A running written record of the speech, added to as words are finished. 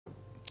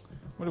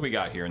What do we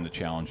got here in the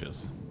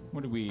challenges?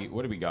 What do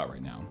we got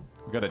right now?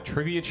 We got a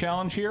trivia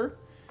challenge here.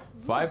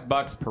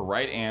 $5 per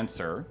right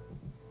answer.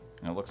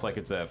 And it looks like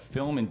it's a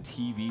film and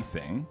TV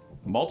thing.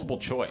 Multiple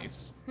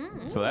choice.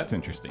 So that's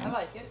interesting. I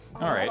like it.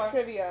 All right.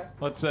 Trivia.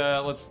 Let's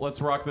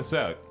rock this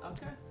out.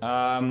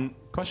 Okay.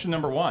 Question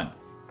number 1.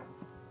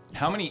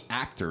 How many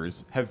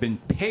actors have been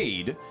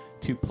paid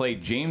to play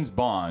James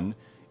Bond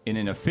in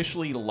an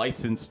officially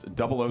licensed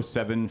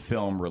 007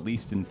 film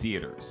released in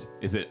theaters?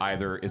 Is it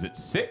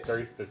 6,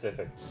 Very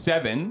specific.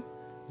 7,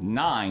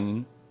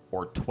 9,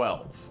 or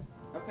 12?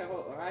 Okay,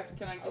 well,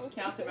 can I just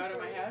count them out of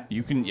my head?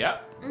 You can,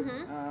 yep.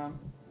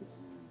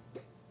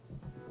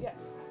 Yeah.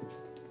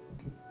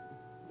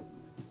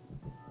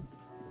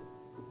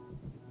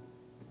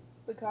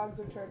 The cogs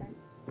are turning.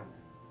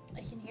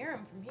 I can hear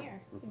him from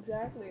here.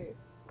 Exactly.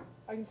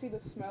 I can see the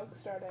smoke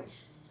starting.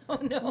 Oh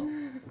no.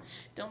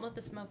 Don't let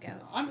the smoke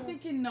out. I'm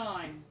thinking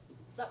 9.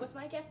 That was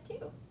my guess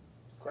too.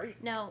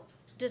 Great. Now,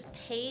 does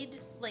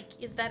paid, like,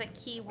 is that a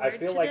key word I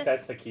feel to like this?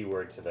 that's the key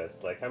word to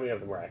this. Like, how many of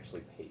them were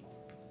actually paid?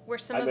 Were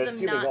some I'm of them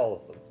assuming not? all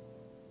of them.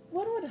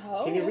 One would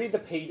hope. Can you read the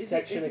paid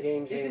section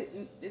again,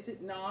 James? Is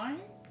it 9?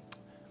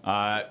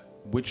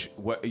 What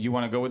you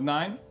want to go with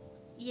 9?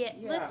 Yeah,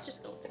 Yeah. let's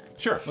just go with 9.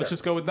 Sure, let's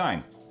just go with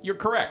 9. You're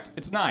correct.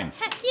 It's 9.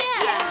 Heck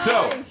yeah!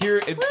 So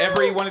here,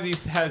 every one of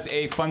these has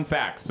a fun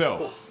fact.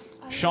 So,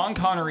 Sean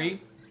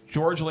Connery,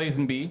 George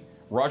Lazenby,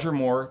 Roger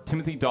Moore,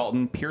 Timothy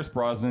Dalton, Pierce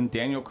Brosnan,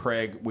 Daniel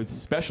Craig, with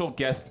special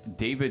guest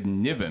David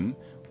Niven,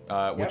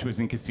 which was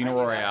in Casino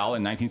Royale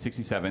in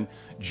 1967.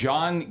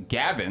 John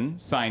Gavin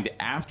signed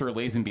after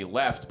Lazenby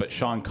left, but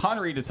Sean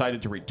Connery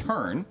decided to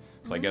return,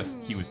 so I guess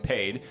he was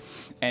paid.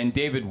 And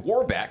David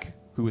Warbeck,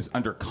 who was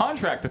under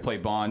contract to play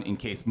Bond in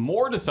case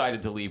Moore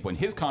decided to leave when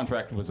his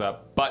contract was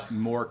up, but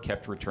Moore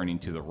kept returning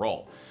to the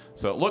role.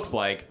 So it looks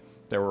like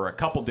there were a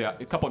couple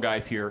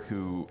guys here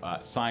who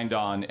signed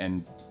on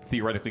and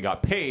theoretically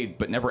got paid,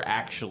 but never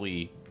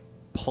actually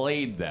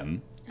played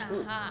them.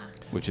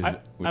 Which is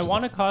I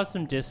want to cause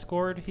some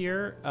discord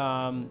here.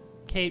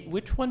 Kate,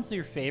 which one's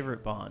your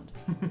favorite Bond?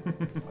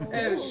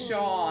 Oh,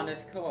 Sean,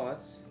 of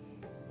course.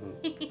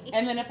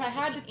 And then if I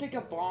had to pick a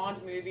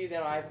Bond movie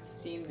that I've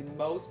seen the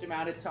most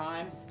amount of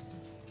times,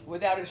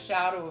 without a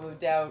shadow of a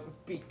doubt,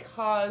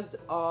 because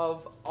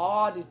of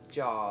Odd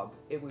Job,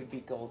 it would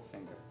be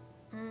Goldfinger.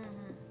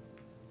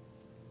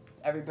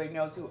 Everybody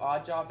knows who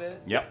Odd Job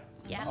is? Yep.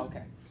 Yeah.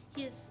 Okay.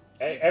 He's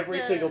Every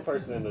the, single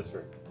person in this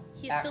room.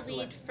 He's Excellent. the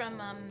lead from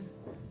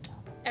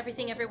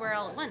Everything Everywhere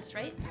All at Once,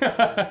 right?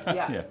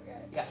 Yeah.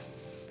 Yeah.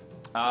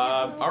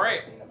 All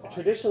right.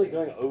 Traditionally,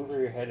 going over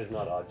your head is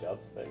not Odd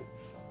Job's thing.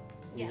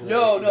 Yeah. Usually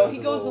No, he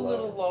goes a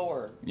little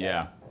lower.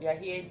 Yeah. Yeah,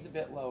 he aims a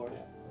bit lower.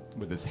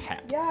 With his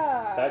hat.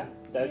 Yeah.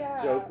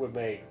 That joke would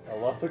make a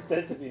lot more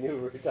sense if you knew we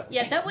were talking.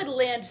 Yeah, that would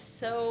land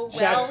so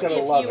Chat's well gonna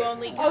if love you it.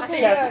 only got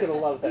Okay, Chat's yeah. gonna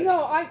love that.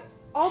 No,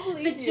 I'll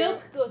believe The you.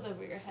 joke goes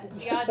over your head.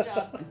 The odd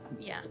job.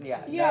 Yeah.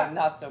 Yeah,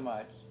 not so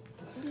much.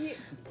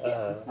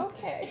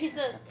 Okay. He's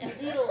a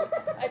little,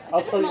 I'll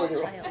a tell you small when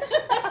you're- child.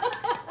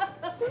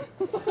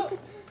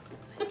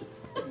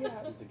 Yeah.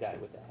 He's the guy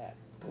with the hat.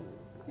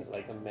 He's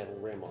like a metal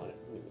rim on it.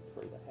 He would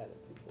throw the hat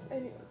at people.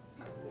 Anyway.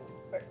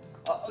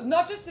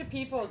 Not just the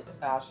people,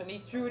 Ashton. He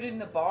threw it in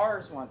the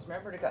bars once.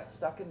 Remember, it got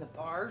stuck in the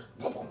bars?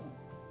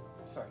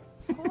 Sorry.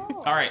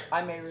 Oh. All right.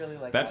 I may really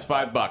like That's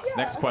that. $5.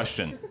 Next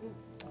question.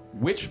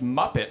 Which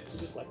Muppets,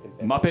 Just like the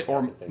Muppet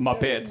or thing.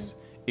 Muppets,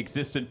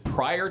 existed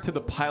prior to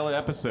the pilot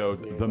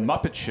episode, The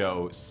Muppet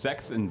Show,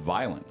 Sex and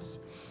Violence?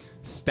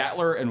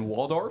 Statler and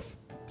Waldorf,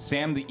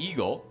 Sam the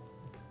Eagle,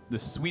 The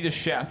Swedish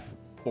Chef,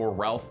 or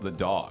Ralph the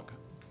Dog?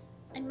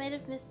 I might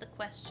have missed the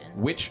question.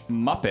 Which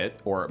Muppet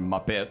or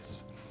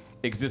Muppets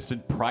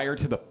existed prior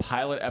to the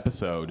pilot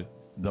episode,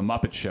 The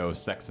Muppet Show,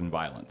 Sex and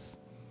Violence?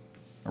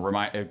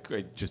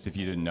 Just if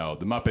you didn't know,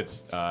 the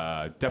Muppets,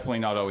 definitely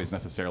not always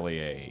necessarily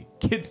a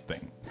kids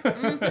thing.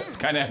 It's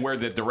kind of where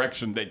the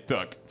direction they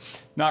took.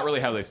 Not really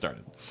how they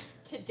started.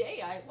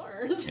 Today I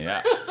learned.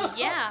 Yeah.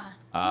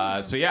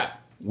 Yeah. So yeah,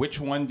 which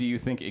one do you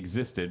think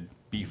existed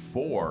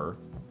before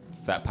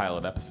that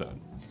pilot episode?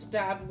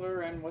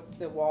 Stadler and what's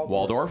the Waldorf?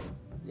 Waldorf?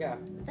 Yeah.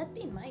 That'd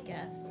be my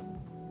guess.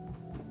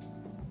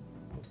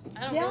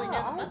 I don't Yeah, really know the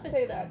I would Muppets.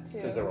 say that too.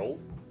 Because they're old.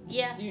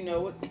 Yeah. Do you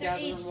know what They're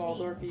Stadler and HD.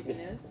 Waldorf even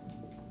is?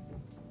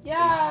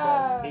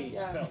 Yeah. Age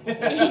Yeah. fell.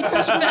 Age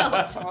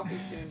felt. Coffee's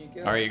doing you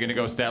good. All right, you're going to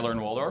go Statler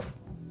and Waldorf?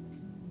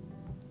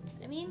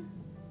 I mean,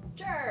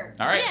 Sure.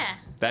 All right. Yeah.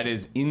 That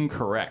is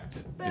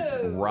incorrect. It's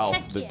Boo. Ralph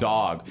Heck the yeah.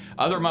 dog.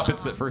 Other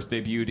Muppets that first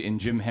debuted in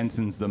Jim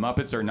Henson's The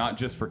Muppets Are Not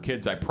Just for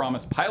Kids, I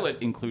Promise pilot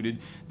included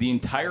the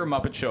entire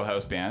Muppet Show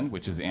house band,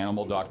 which is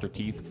Animal, Dr.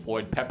 Teeth,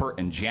 Floyd Pepper,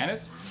 and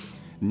Janice.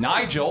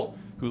 Nigel,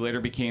 who later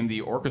became the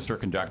orchestra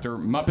conductor.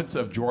 Muppets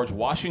of George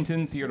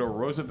Washington, Theodore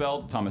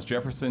Roosevelt, Thomas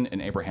Jefferson,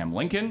 and Abraham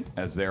Lincoln,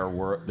 as there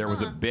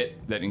was a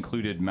bit that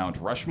included Mount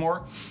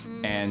Rushmore,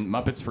 and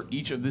Muppets for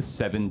each of the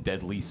 7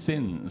 deadly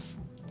sins.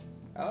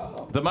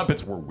 Oh. The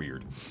Muppets were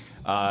weird.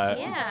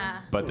 yeah.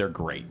 But they're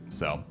great.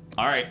 So,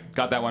 all right,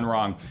 got that one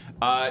wrong.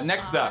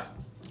 Next up,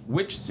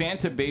 Which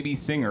Santa baby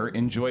singer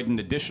enjoyed an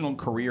additional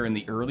career in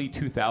the early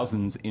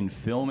 2000s in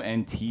film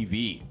and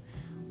TV?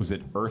 Was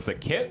it Eartha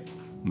Kitt,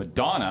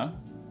 Madonna,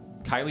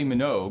 Kylie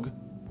Minogue,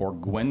 or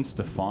Gwen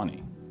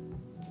Stefani?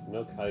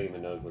 No, Kylie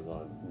Minogue was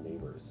on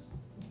Neighbours,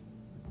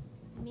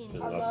 I mean, which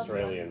is I an love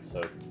Australian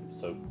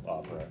soap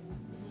opera.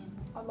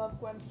 I love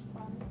Gwen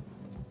Stefani.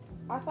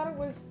 I thought it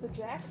was the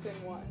Jackson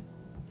one.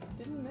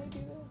 Didn't they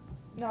do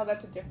that? No,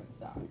 that's a different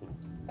song.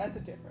 That's a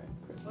different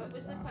Christmas What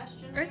was the song.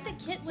 question?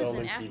 Eartha Kitt was Film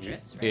an and TV.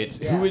 actress, right? It's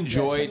Yeah, who yeah,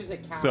 enjoyed. she was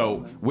a So,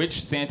 Catwoman.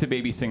 which Santa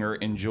baby singer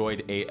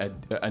enjoyed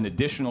an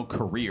additional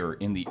career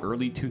in the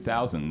early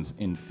 2000s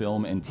in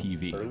film and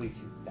TV? Early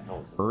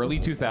 2000s. Early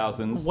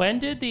 2000s. When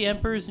did The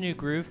Emperor's New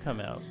Groove come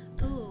out?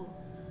 Ooh.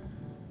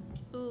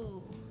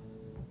 Ooh.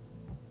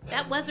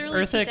 That was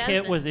early Eartha 2000s.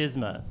 Kitt was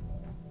Isma.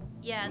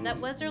 Yeah,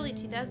 that was early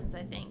 2000s,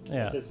 I think.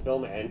 Yeah. Is this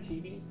film and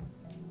TV?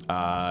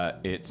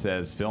 It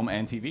says film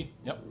and TV.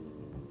 Yep.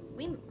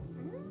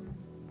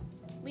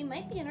 We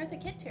might be in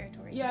Eartha Kitt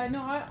territory. Yeah, no,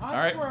 I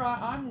right. swear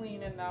I'm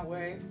leaning that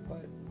way,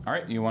 but All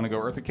right, you want to go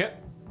Eartha Kitt?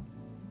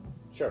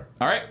 Sure.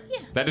 All right.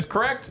 Yeah. That is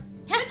correct.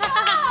 Heck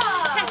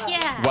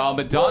yeah! While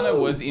Madonna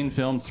was in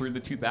films through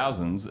the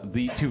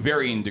 2000s, to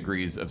varying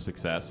degrees of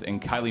success,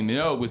 and Kylie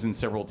Minogue was in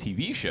several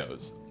TV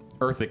shows.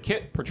 Eartha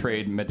Kitt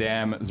portrayed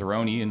Madame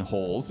Zeroni in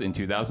Holes in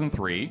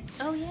 2003,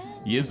 Oh, yeah.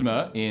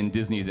 Yzma in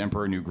Disney's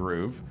Emperor New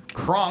Groove,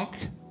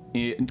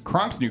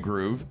 Kronk's New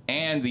Groove,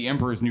 and The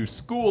Emperor's New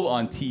School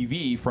on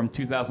TV from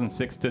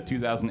 2006 to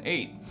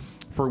 2008,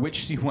 for which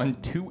she won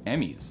 2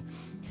 Emmys.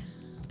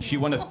 She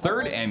won a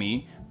 3rd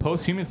Emmy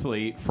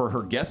posthumously for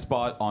her guest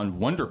spot on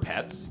Wonder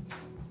Pets.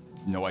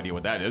 No idea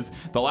what that is.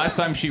 The last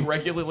time she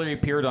regularly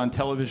appeared on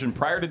television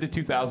prior to the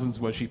 2000s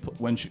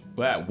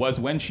was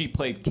when she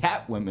played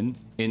Catwoman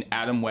in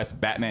Adam West's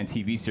Batman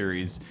TV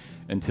series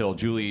until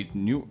Julie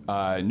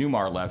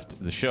Newmar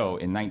left the show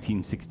in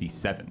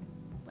 1967.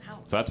 Wow.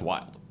 So that's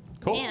wild.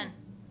 Cool. Man.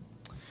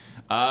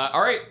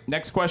 All right,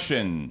 next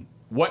question.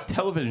 What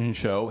television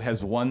show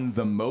has won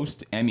the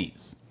most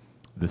Emmys?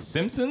 The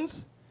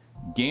Simpsons,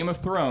 Game of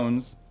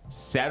Thrones,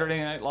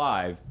 Saturday Night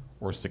Live,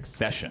 or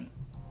Succession?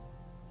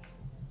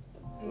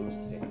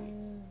 Most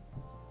Emmys.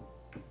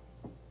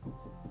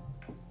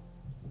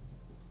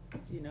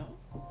 do you know?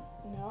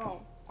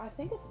 No, I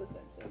think it's The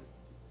Simpsons.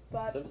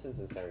 But Simpsons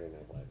and Saturday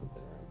Night Live have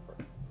been around for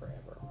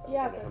forever. But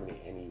Yeah, I don't know how but- many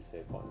Emmys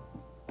they've won.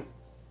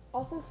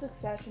 also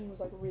Succession was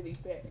like really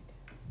big.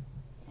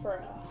 For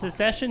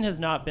Secession has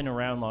not been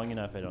around long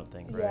enough, I don't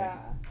think, right? yeah.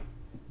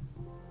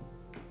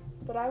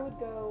 But I would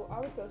go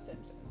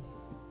Simpsons.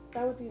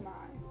 That would be my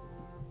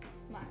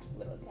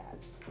little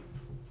guess.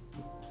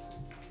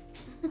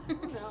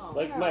 No.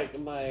 Like Yeah.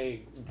 my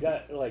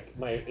gut, like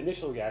my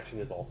initial reaction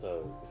is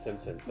also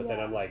Simpsons, but then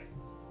Yeah. I'm like,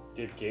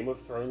 did Game of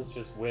Thrones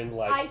just win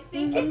like I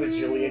think a it's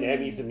bajillion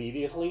Emmys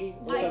immediately?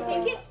 I Yeah.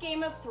 think it's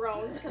Game of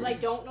Thrones because I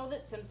don't know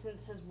that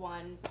Simpsons has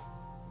won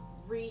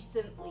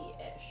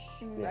recently-ish,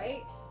 Mhm.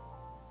 right?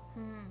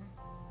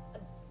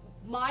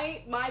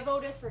 My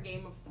vote is for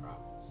Game of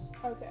Thrones,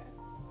 Okay.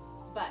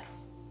 but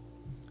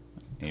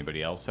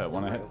Anybody else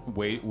want to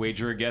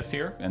wager a guess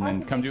here and I then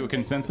think come we to a can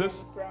pick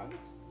consensus? Game of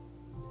Thrones.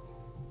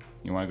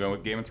 You want to go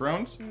with Game of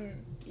Thrones?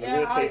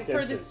 Yeah, gonna say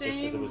for the Simpsons just 'cause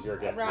it same was your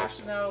guess,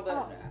 rationale that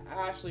Oh.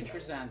 Ashley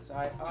presents.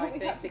 I we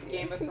think have the to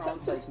Game get of Thrones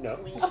consensus? like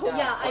No. cleaned oh up.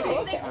 yeah, I think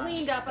big they time.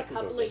 cleaned up a Because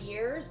couple of of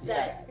years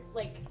that Yeah.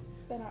 like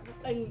Then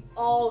I in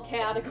all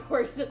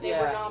categories that they were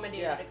Yeah,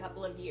 nominated yeah. a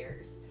couple of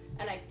years,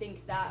 and I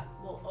think that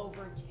will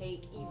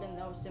overtake even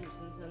though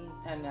Simpsons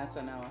And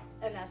SNL.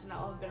 and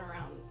SNL have been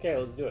around. Okay,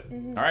 let's do it.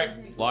 Mm-hmm. All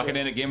right, lock it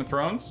in at Game of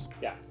Thrones?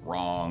 Yeah.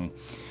 Wrong.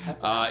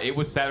 SNL. It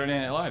was Saturday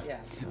Night Live.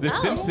 Yeah. The Oh,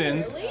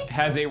 Simpsons really?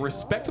 has a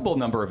respectable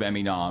number of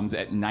Emmy noms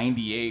at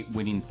 98,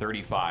 winning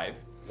 35.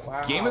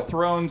 Wow. Game of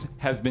Thrones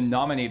has been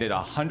nominated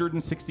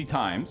 160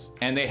 times,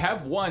 and they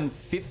have won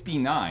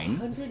 59.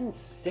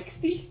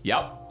 160?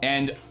 Yep.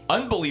 And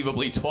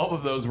unbelievably, 12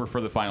 of those were for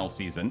the final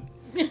season.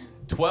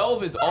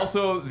 12 is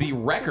also the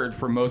record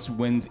for most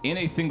wins in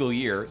a single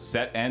year,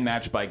 set and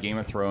matched by Game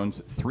of Thrones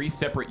 3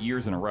 separate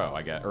years in a row,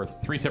 I guess, or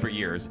 3 separate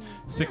years.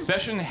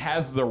 Succession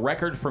has the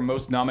record for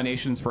most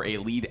nominations for a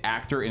lead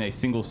actor in a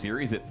single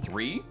series at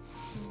 3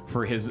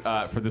 for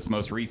this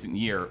most recent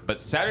year. But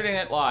Saturday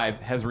Night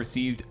Live has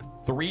received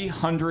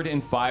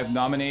 305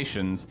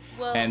 nominations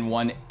Whoa. and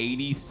won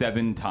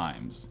 87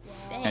 times,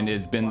 Dang. and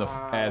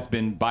has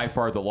been by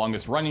far the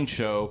longest running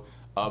show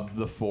of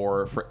the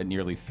 4 for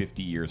nearly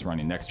 50 years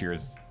running. Next year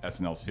is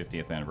SNL's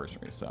 50th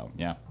anniversary. So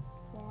yeah.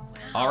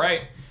 All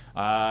right.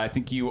 I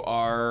think you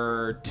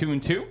are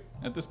 2-2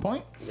 at this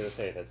point. I'm gonna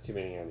say that's too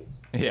many Emmys.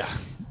 Yeah.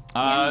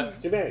 It's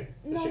too many.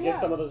 They No, should yeah.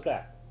 give some of those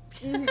back.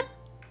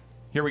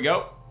 Here we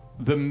go.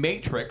 The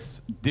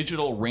Matrix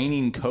digital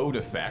raining code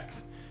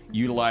effect,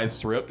 utilized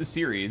throughout the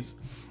series,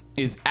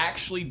 is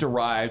actually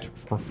derived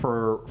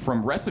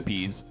from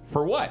recipes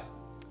for what?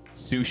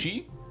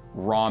 Sushi,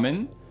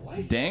 ramen,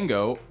 What?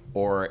 dango,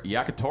 or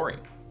yakitori.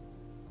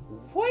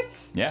 What?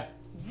 Yeah.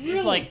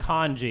 It's like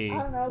kanji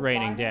I don't know,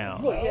 raining Brian.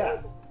 down. Well,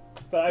 yeah.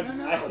 But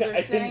No, they're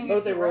I saying didn't know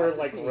it's they a were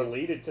like recipe.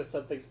 related to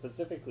something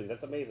specifically.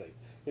 That's amazing.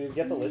 Can you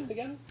get the list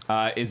again?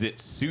 Is it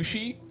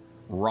sushi,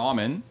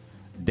 ramen,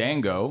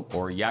 dango,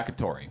 or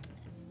yakitori?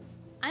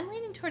 I'm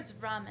leaning towards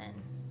ramen.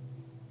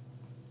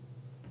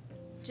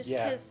 Just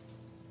Yeah. because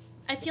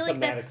I feel like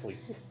that's Thematically.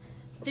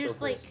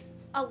 there's like Purpose.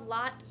 a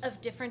lot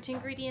of different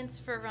ingredients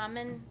for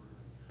ramen.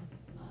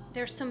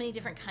 There's so many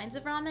different kinds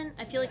of ramen.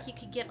 I feel like you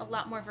could get a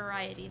lot more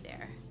variety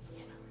there.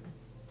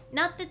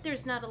 Not that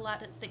there's not a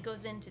lot that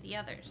goes into the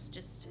others,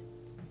 just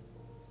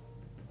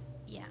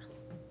yeah.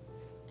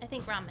 I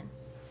think ramen.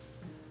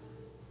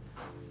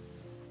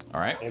 All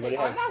right. Anybody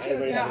I'm have, not gonna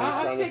anybody do have that. any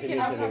I'm strong picking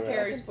opinions up what anywhere?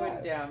 Carrie's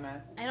putting down,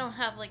 man. I don't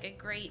have like a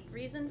great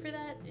reason for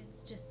that.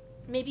 It's just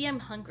maybe I'm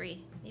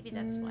hungry. Maybe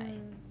that's why.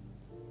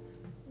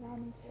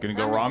 Ramen's Gonna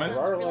go Ramen ramen? There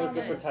are a lot really of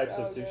different good. types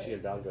of So sushi good.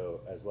 and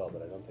dango as well,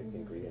 but I don't think the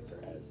ingredients are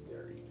as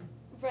varied.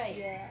 Right.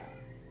 Yeah.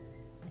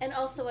 And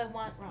also I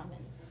want ramen.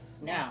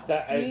 Now.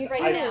 That Me I,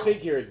 too. I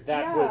figured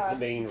that was Yeah. the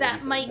main That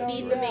reason. might No,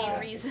 be the main yeah.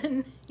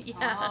 reason.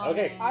 Yeah.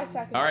 Okay, I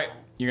second. All right. that.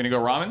 You're gonna go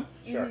ramen?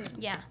 sure.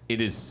 Yeah. It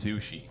is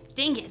sushi.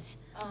 Dang it.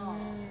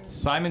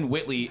 Simon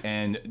Whitley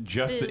and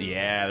Justin, Boo.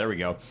 yeah, there we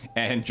go,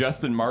 and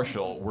Justin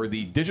Marshall were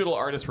the digital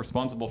artists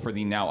responsible for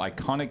the now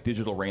iconic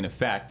digital rain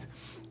effect.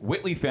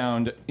 Whitley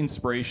found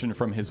inspiration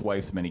from his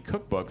wife's many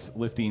cookbooks,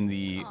 lifting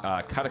the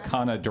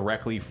katakana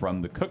directly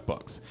from the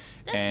cookbooks,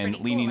 That's and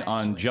pretty leaning cool,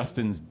 on actually.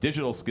 Justin's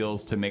digital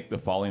skills to make the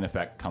falling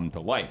effect come to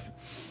life.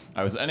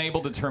 I was unable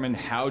to determine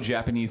how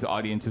Japanese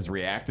audiences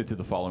reacted to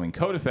the following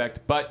code effect,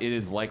 but it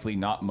is likely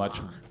not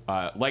much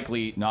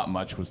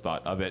was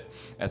thought of it,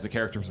 as the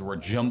characters were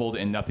jumbled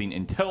and nothing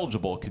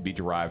intelligible could be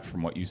derived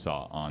from what you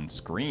saw on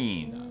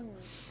screen.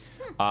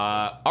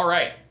 All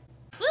right.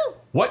 Woo!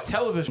 What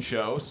television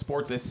show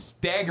sports a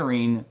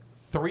staggering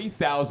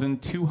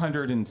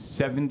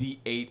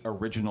 3,278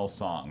 original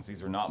songs?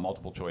 These are not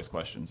multiple choice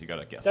questions. You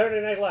gotta guess.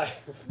 Saturday Night Live.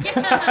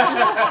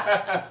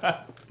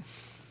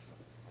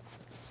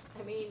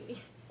 I mean,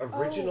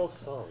 Original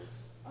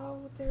songs. Oh,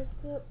 there's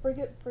the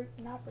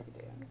not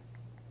Brigadoon.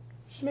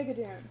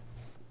 Schmigadoon.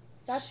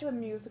 That's a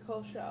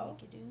musical show.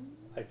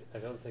 I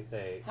don't think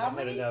they How had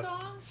many enough.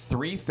 songs?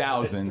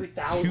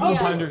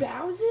 3,200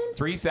 3,000?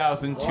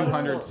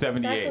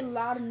 3,278. That's a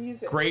lot of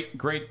music.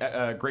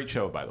 Great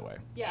show, by the way.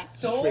 yeah.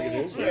 Soul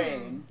Schmigadoon.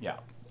 Train. Yeah.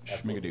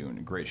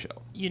 Schmigadoon, great show.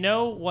 You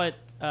know what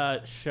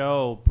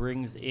show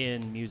brings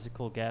in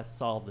musical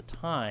guests all the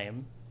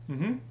time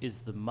Mm-hmm. is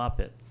the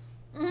Muppets.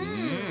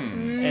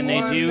 And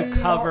they do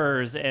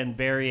covers and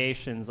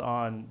variations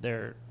on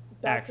their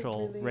That's a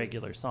actual really-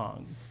 regular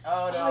songs.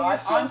 Oh no, Oh, you're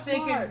so I'm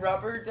thinking smart.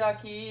 Rubber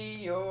Ducky,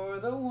 you're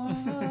the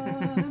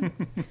one.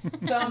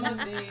 Some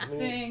of these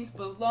things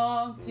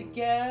belong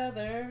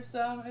together.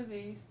 Some of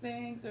these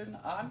things are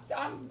not.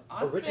 I'm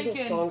Original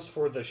thinking. songs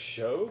for the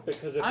show,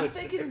 because I'm if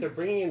thinking- they're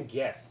bringing in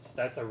guests,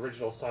 that's an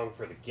original song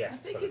for the I'm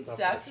guests. but thinking it's not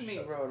for the Sesame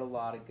show. wrote a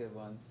lot of good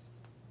ones.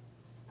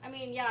 I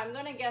mean, yeah, I'm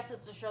gonna guess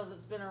it's a show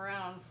that's been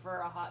around for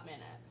a hot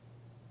minute.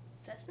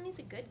 Sesame's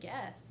a good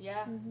guess.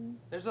 Yeah.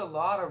 There's a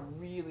lot of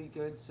really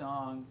good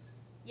songs.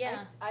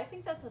 Yeah. I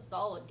think that's a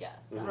solid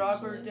guess.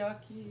 Rubber actually.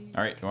 Ducky.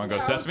 All right, you want to go I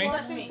was Sesame?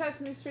 watching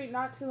Sesame Street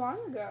not too long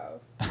ago.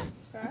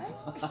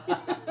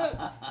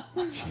 Right?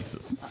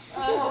 Jesus.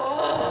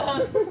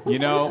 You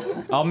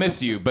know, I'll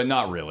miss you, but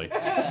not really.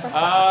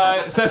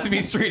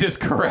 Sesame Street is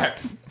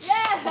correct.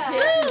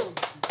 Yeah.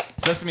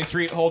 Sesame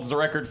Street holds the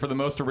record for the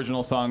most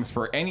original songs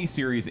for any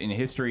series in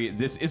history.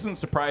 This isn't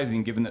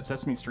surprising given that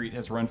Sesame Street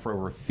has run for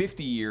over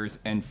 50 years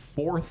and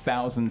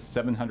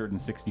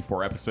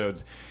 4,764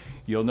 episodes.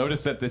 You'll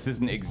notice that this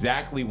isn't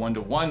exactly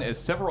one-to-one, as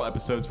several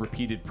episodes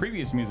repeated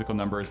previous musical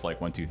numbers like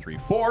 1, 2, 3,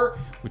 4,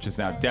 which is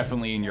now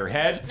definitely in your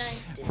head.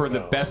 For the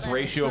best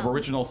ratio of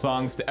original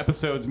songs to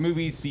episodes,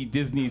 movies, see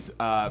Disney's,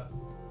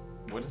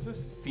 what is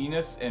this?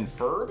 Phineas and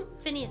Ferb?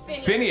 Phineas.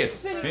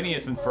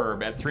 Phineas and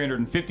Ferb at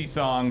 350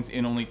 songs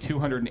in only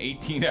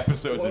 218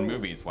 episodes and Whoa.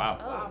 movies. Wow.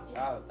 Oh.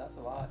 Wow, that's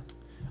a lot.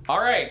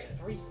 All right.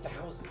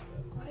 3,000.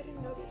 I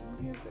didn't know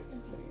that music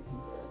and Phineas and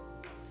Ferb.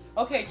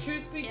 Okay,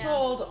 truth be Yeah.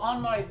 told,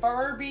 on my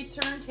Barbie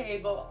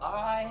turntable,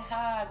 I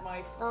had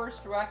my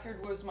first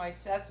record was my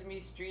Sesame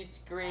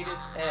Street's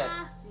greatest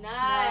hits.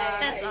 Nice.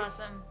 That's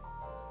awesome.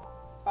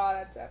 Oh,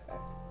 that's epic.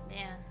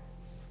 Man.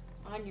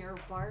 On your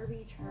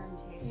Barbie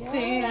turntable.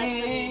 Sing,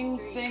 Sesame Street.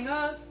 sing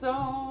a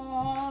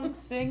song,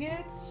 sing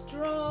it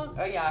strong.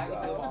 Oh yeah, I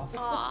can do them all.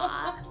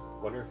 Aw.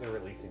 Wonder if they're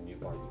releasing new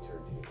Barbie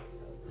turntables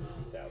now.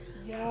 Peace out.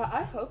 Yeah,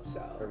 I hope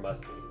so. There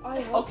must be.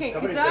 I hope Okay,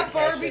 because Somebody's that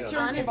gonna cash Barbie in on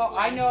turntable, Honestly.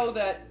 I know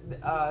that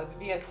the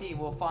VST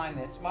will find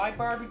this. My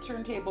Barbie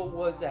turntable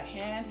was a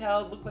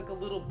handheld, looked like a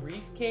little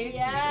briefcase.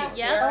 Yeah. You could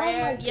Yep. carry Oh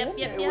my it. Yep,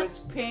 yep, It yep. was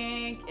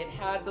pink. It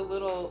had the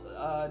little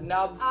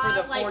nub for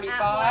the Like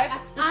 45.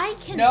 I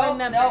can No,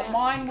 remember. no,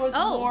 mine was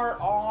Oh. more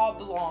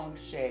oblong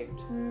shaped.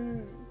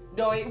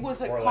 No, it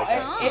was a Or co- like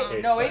a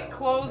suitcase no, it style.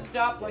 closed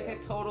up like Yeah. a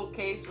total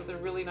case with a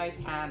really nice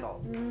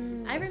handle. I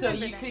remember So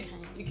you that could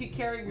kind. you could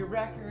carry your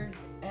records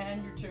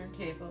and your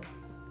turntable,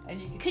 and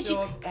you could Could show you-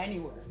 up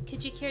anywhere.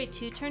 Could you carry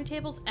 2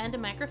 turntables and a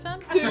microphone?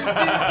 Two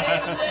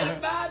turntables and a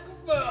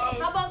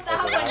microphone. How about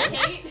that one,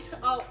 Kate?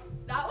 Oh,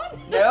 that one?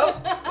 Nope.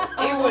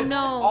 It was no.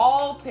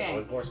 all Oh, pink.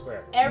 it's more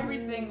square.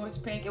 Everything was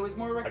pink. It was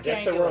more I rectangular.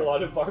 guess there were a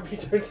lot of Barbie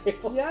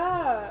turntables.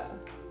 Yeah.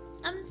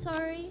 I'm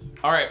sorry.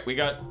 All right, we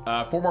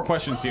got 4 more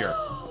questions here.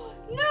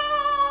 No!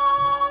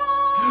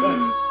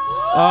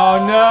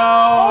 Oh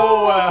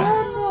no!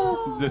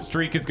 Oh, The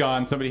streak is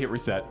gone. Somebody hit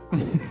reset.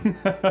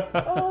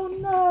 oh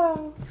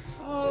no.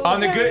 Oh, On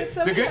the okay, good, it's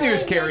the good okay.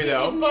 news, Carrie,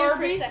 Come though. here for a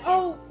Barbie? second.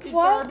 Oh, Did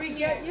what? Barbie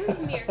get you?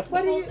 Come here.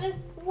 What do Hold you? this.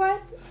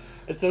 What?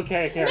 It's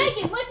okay, Carrie.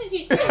 Megan, what did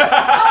you do? Oh, no,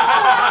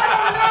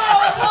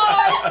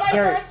 it's my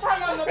Carrie, first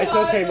time on the It's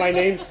bus. okay, my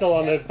name's still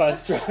on the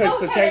bus drive,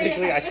 so Okay,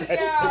 technically I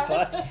crashed yeah. the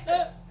bus.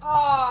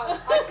 Oh,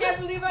 I can't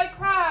believe I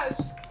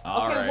crashed.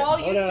 All Okay, right. while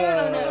you Oh, no.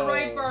 search for the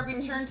right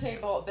Barbie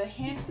turntable, the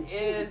hint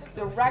is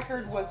the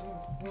record was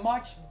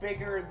much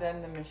bigger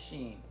than the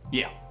machine.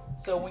 Yeah.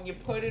 So when you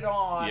put it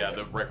on, Yeah,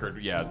 the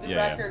record. Yeah, the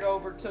yeah. record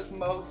overtook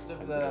most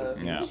of the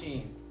Yeah.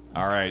 machine.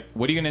 All right.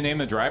 What are you going to name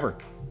the driver?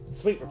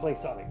 Sweet, we're playing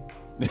Sonic.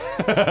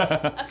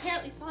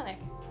 Apparently Sonic.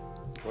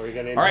 What are you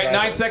gonna name All the right,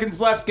 driver? 9 seconds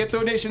left. Get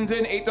donations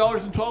in.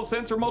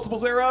 $8.12 or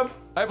multiples thereof.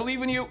 I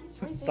believe in you.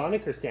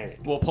 Sonic or Sonic?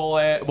 We'll pull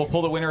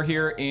the winner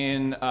here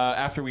in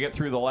after we get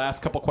through the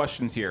last couple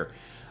questions here.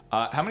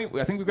 How many?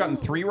 I think we've gotten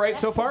 3 right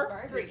so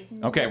far. 3.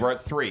 Okay, we're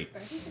at 3.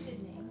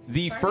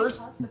 The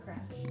first.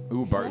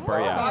 Ooh, yeah.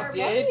 Barbie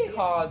did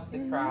cause the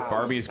crash.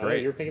 Barbie is Oh,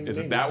 great. you're picking the Is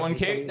it name. that You're one,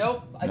 picking Kate?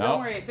 something. Nope, No? don't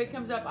worry. If it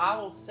comes up, I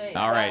will say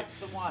All right. that's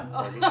the one.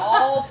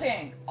 All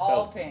pink,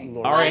 all pink.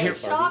 All right, I'm here-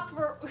 shocked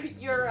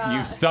you're.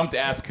 You stumped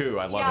Ask Who.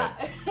 I love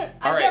it. I've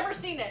All right. never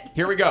seen it.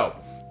 Here we go.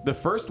 The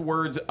first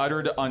words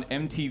uttered on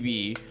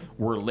MTV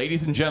were,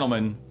 "Ladies and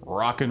gentlemen,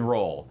 rock and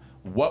roll."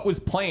 What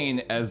was playing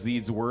as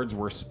these words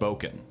were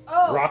spoken?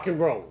 Oh Rock and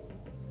roll.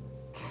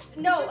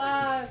 no,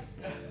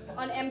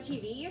 on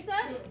MTV you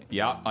said?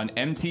 Yeah, on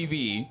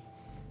MTV,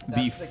 the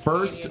That's the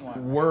first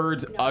Canadian one.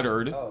 words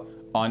uttered Oh.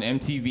 on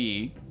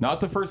MTV, not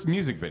the first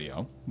music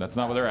video. That's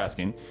not what they're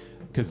asking,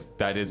 because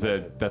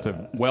that's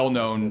a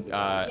well-known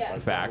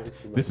fact.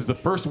 This is the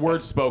first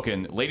word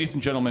spoken. Ladies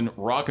and gentlemen,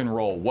 rock and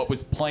roll. What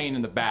was playing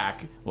in the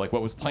back, like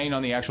what was playing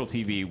on the actual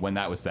TV when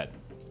that was said?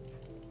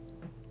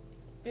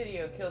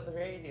 Video killed the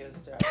radio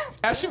star.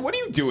 Ashley, what are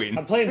you doing?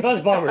 I'm playing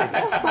Buzz Bombers.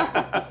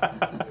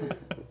 I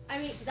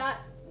mean that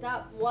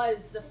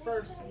was the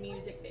first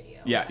music video.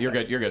 Yeah, you're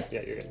good. You're good.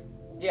 Yeah, you're good.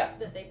 Yeah.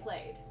 That they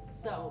played.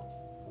 So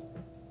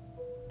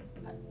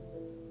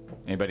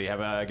Anybody have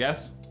a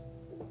guess?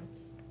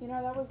 You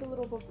know, that was a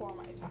little before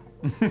my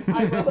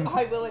time.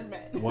 I will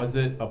admit. Was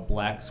it a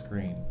black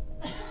screen?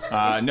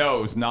 No,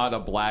 it was not a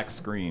black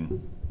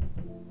screen.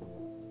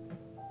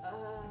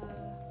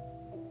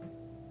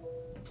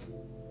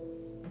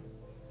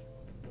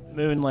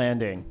 Moon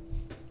landing.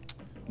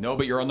 No,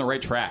 but you're on the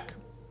right track.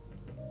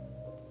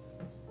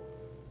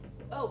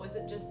 oh, was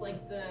it just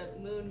like the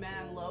Moon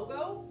Man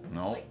logo?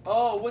 No. Like,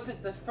 Oh, was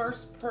it the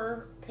first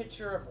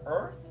picture of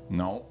Earth?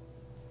 No.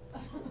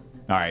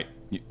 All right,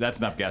 that's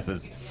enough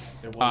guesses.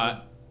 It wasn't.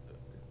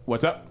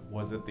 What's up?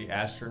 Was it the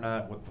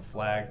astronaut with the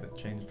flag that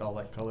changed all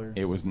that colors?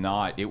 It was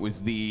not. It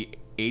was the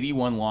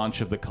 81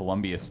 launch of the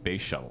Columbia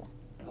Space Shuttle.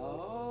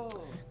 Oh.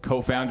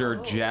 Co-founder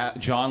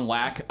John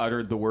Lack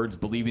uttered the words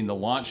believing the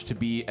launch to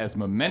be as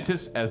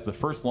momentous as the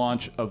first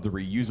launch of the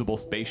reusable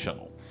space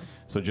shuttle.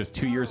 So just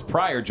 2 years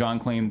prior, John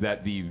claimed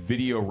that the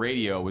video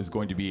radio was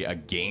going to be a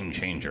game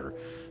changer.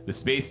 The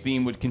space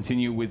theme would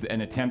continue with an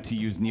attempt to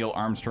use Neil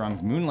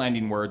Armstrong's moon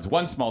landing words,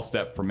 "One small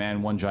step for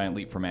man, one giant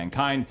leap for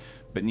mankind,"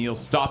 but Neil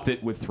stopped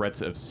it with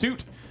threats of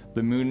suit.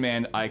 The Moon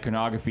Man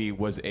iconography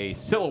was a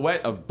silhouette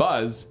of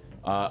Buzz,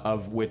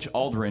 of which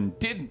Aldrin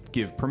did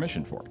give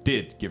permission for.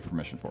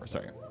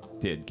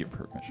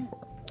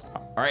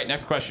 All right,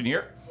 next question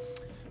here.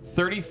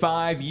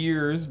 35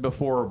 years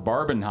before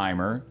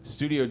Barbenheimer,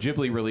 Studio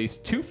Ghibli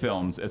released 2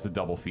 films as a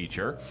double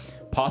feature,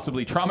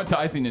 possibly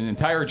traumatizing an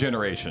entire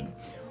generation.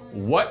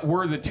 What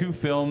were the 2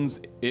 films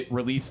it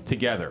released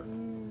together?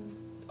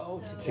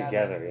 Oh,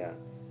 Together, yeah.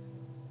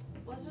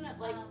 wasn't it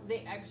like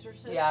The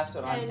Exorcist? Yeah, that's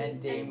what I'm.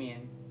 And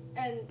Damien.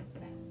 And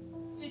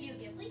Studio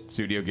Ghibli?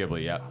 Studio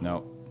Ghibli, yeah,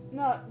 no.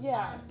 No,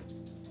 yeah.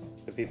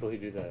 The people who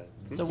do the.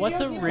 So what's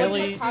a Studio Ghibli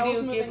really was Howl's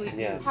Studio Moving, Ghibli.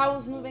 Yeah.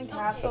 Howl's Moving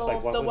Castle,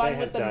 Like, what the would one they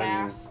with have the done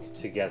mask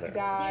together?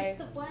 guy. There's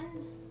the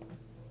one.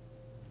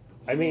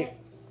 I mean,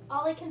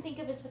 All I can think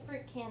of is the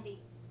fruit candy.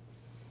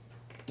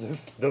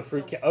 the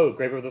fruit. Oh,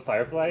 Grave of the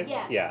Fireflies.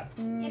 Yes. Yeah.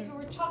 If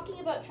we're talking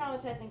about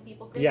traumatizing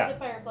people, Grave Yeah. of the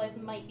Fireflies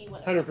might be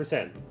one of them.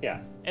 100%. Yeah.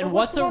 And But what's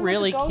what's the a one with the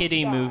really ghost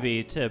kiddie guy?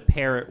 movie to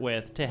pair it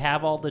with? To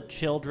have all the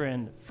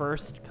children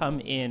first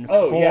come in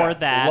Oh, for yeah.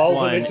 that Lull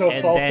one them into a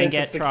and false then sense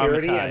get of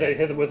security, and then hit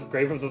traumatized. them with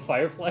Grave of the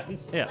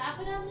Fireflies. Yeah.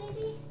 Lapidem,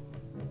 maybe?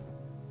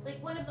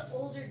 Like one of the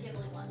older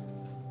Ghibli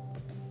ones.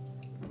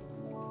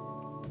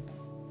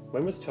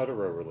 When was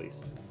Totoro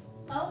released?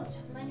 Oh,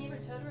 My Neighbor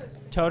Totoro's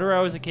pretty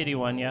Totoro is a kiddie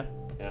one, yeah.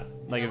 Yeah.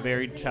 Like a No,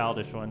 very it's pretty-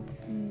 childish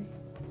one.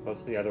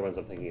 Most of the other ones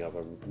I'm thinking of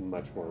are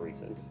much more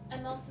recent.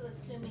 I'm also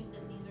assuming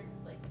that these are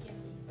like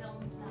Ghibli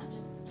films, not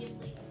just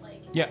Ghibli.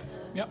 Like Yeah, it's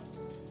a yep.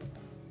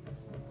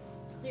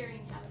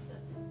 clearinghouse of.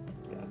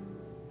 Yeah.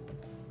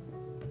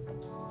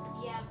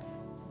 Yeah.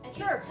 I think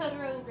Sure.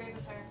 Totoro and Grave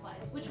of Fireflies.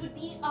 Fireflies, which would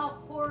be a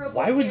horrible.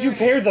 Why would you pairing.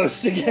 pair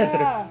those together?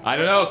 Yeah. I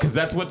don't know, because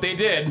that's what they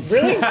did.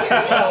 Really?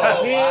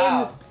 Seriously?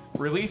 Wow.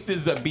 Released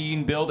as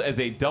being billed as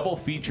a double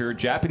feature,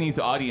 Japanese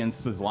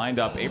audiences lined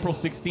up April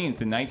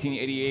 16th in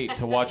 1988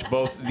 to watch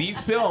both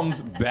these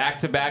films back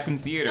to back in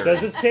theater.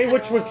 Does it say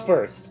which was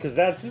first? Because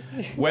that's.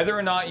 Whether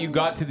or not you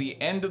got to the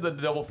end of the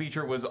double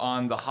feature was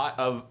on the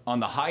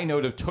high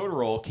note of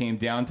Totoro came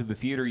down to the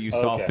theater you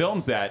saw Okay.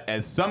 films at,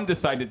 as some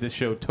decided to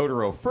show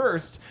Totoro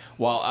first,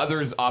 while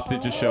others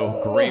opted to show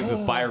Grave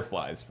of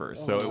Fireflies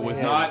first. So it was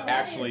man. not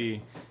That actually,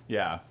 is-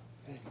 yeah,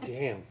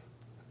 Damn.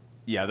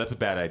 yeah, that's a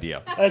bad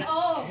idea. That's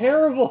Oh.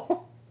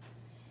 terrible.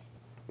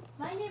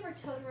 My Neighbor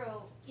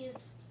Totoro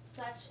is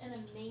such an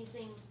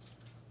amazing,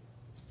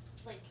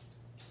 like,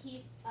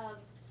 piece of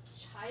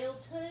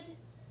childhood,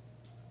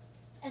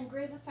 and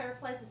Grave of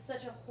Fireflies is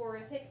such a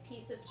horrific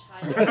piece of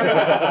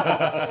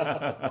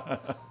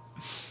childhood.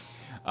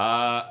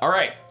 All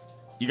right,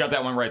 you got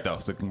that one right though,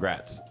 so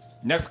congrats.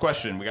 Next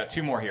question, we got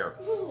two more here.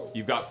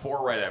 You've got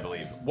 4 right, I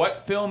believe.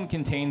 What film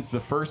contains the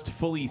first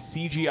fully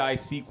CGI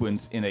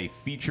sequence in a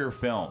feature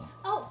film?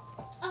 Oh,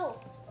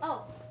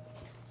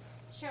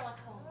 Sherlock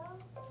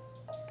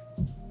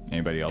Holmes.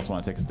 Anybody else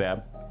want to take a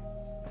stab?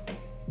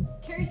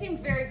 Carrie seemed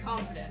very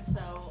confident,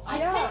 so I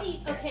Yeah. could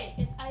be okay.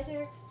 It's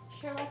either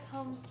Sherlock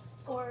Holmes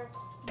or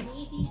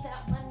maybe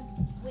that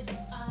one with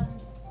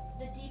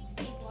the deep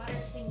sea water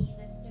thingy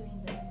that's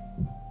doing this.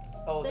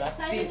 Oh, But that's it's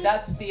the either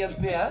that's this- the it's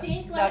abyss.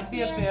 stained That's glass the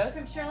man abyss.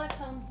 from Sherlock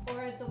Holmes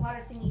or the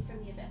water thingy from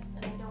the abyss,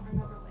 and I don't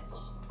remember which.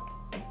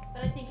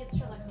 But I think it's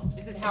Sherlock Holmes.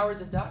 Is it Howard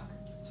the Duck?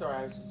 Sorry,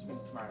 I was just being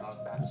smart aleck.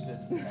 That's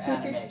just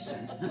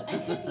animation. I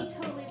could be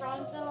totally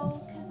wrong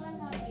though, because I'm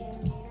not the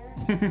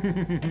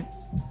animator.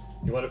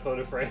 You want a phone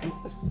a friend?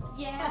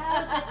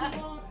 Yeah, but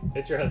we won't.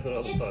 Hit your husband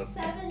on the It's phone.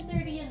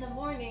 7:30 in the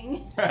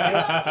morning. I'm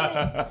not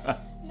gonna.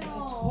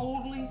 No.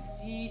 Totally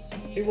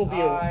CGI He will be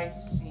a-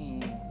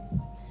 scene.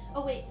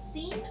 Oh wait,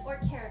 scene or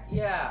character?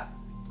 Yeah.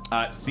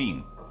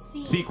 Scene.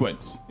 Scene.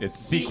 Sequence. It's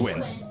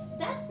sequence.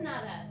 That's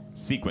not a.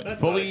 Sequence.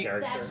 That's not a Fully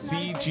character. That's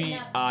not a good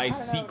enough CGI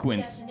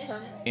sequence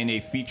definition. in a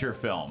feature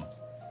film.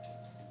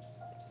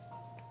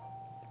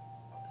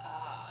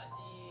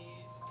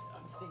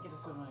 I'm thinking of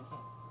someone I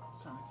can't.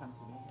 Trying to come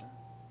to me here.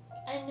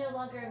 I no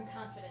longer am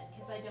confident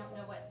because I don't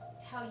know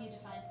how you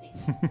define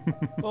sequence.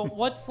 Well,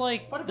 what's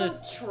like What the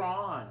about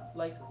Tron?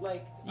 Like.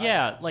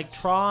 yeah, like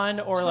Tron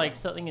or like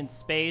something in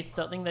space,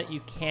 something that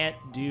you can't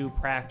do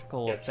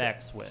practical Yeah,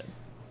 effects with.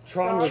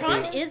 Tron would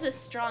Tron be. is a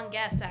strong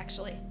guess,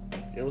 actually.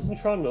 It wasn't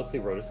Tron mostly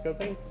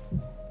rotoscoping?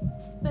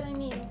 But I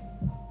mean,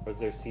 Was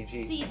there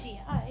CG?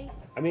 CGI.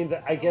 I mean,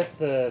 I guess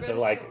the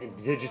like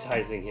Rotoscope.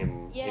 digitizing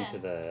him Yeah. into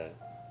the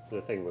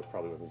thing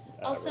probably wasn't.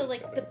 Also,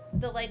 like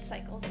rotoscoping. the light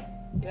cycles.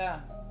 Yeah.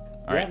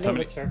 All right, Yeah, no,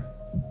 somebody. that's fair.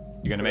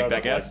 You gonna Forgot make that about the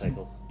light guess? You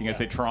cycles. gonna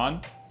say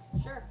Tron?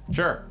 sure.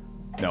 Sure.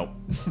 No.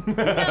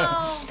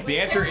 No. The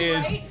answer Carrie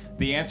is right?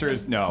 the answer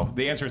is no.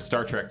 The answer is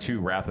Star Trek II: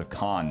 Wrath of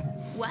Khan.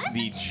 What?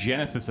 The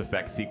Genesis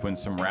effect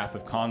sequence from Wrath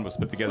of Khan was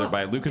put together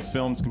by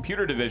Lucasfilm's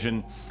computer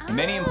division,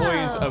 many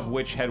employees of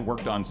which had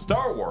worked on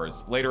Star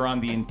Wars. Later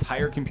on, the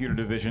entire computer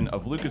division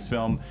of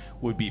Lucasfilm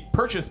would be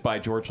purchased by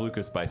George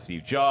Lucas by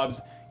Steve Jobs.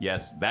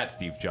 Yes, that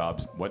Steve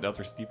Jobs. What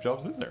other Steve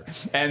Jobs is there?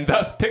 And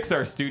thus,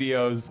 Pixar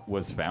Studios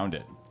was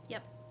founded.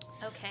 Yep.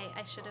 Okay,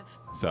 I should have.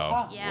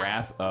 So, Yeah.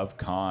 Wrath of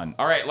Khan.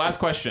 All right, last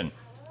question.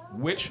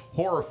 Which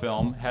horror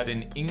film had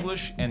an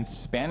English and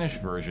Spanish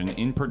version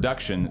in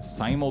production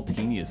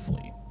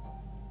simultaneously?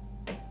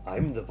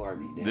 I'm the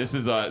Barbie now. This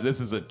is a this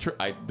is a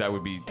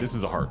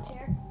hard one.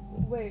 Chair?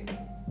 Wait,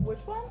 which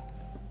one?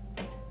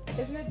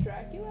 Isn't it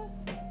Dracula?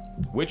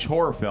 Which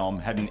horror film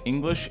had an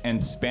English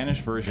and Spanish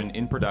version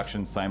in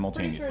production Pretty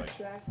simultaneously? sure it's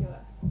Dracula.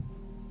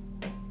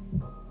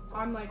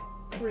 I'm like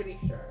pretty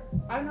sure.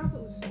 I don't know if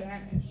it was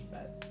Spanish,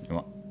 but You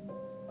want?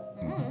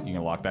 You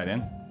can lock that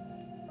in.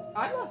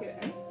 I'd lock it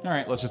in. All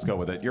right, let's just go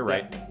with it. You're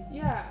right.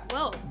 Yeah.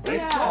 Whoa. Good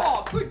Yeah.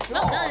 job. Good job.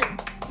 Well done.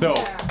 So,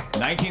 Yeah.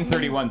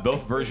 1931,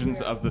 both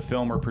versions of the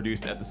film were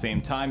produced at the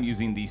same time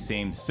using the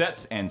same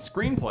sets and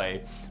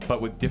screenplay,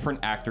 but with different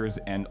actors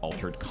and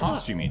altered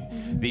costuming.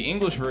 The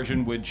English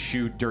version would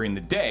shoot during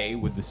the day,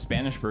 with the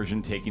Spanish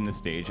version taking the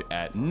stage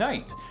at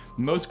night.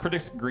 Most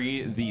critics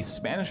agree the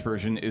Spanish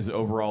version is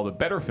overall the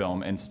better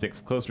film and sticks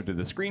closer to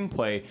the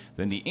screenplay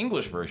than the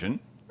English version.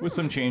 With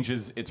some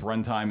changes, its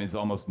runtime is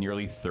almost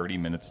nearly 30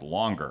 minutes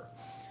longer.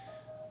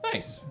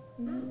 Nice.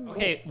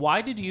 Okay,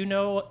 why did you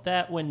know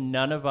that when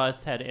none of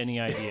us had any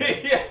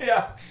idea?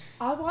 yeah.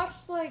 I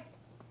watched like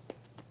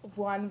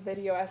one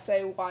video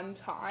essay one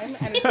time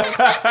and it goes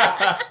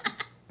stop.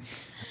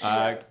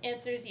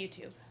 Answer is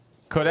YouTube.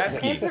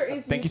 Kodatsky, Answer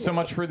is thank you so YouTube.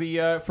 much for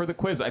the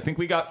quiz. I think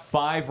we got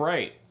 5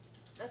 right.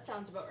 That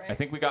sounds about right. I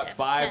think we got Yeah,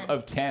 5 10.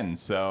 of 10.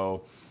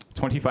 So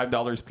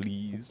 $25,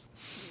 please.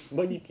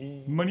 Money,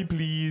 please. Money,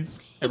 please.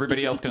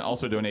 Everybody else can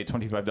also donate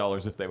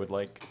 $25 if they would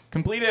like.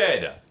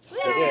 Completed.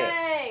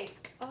 Yay!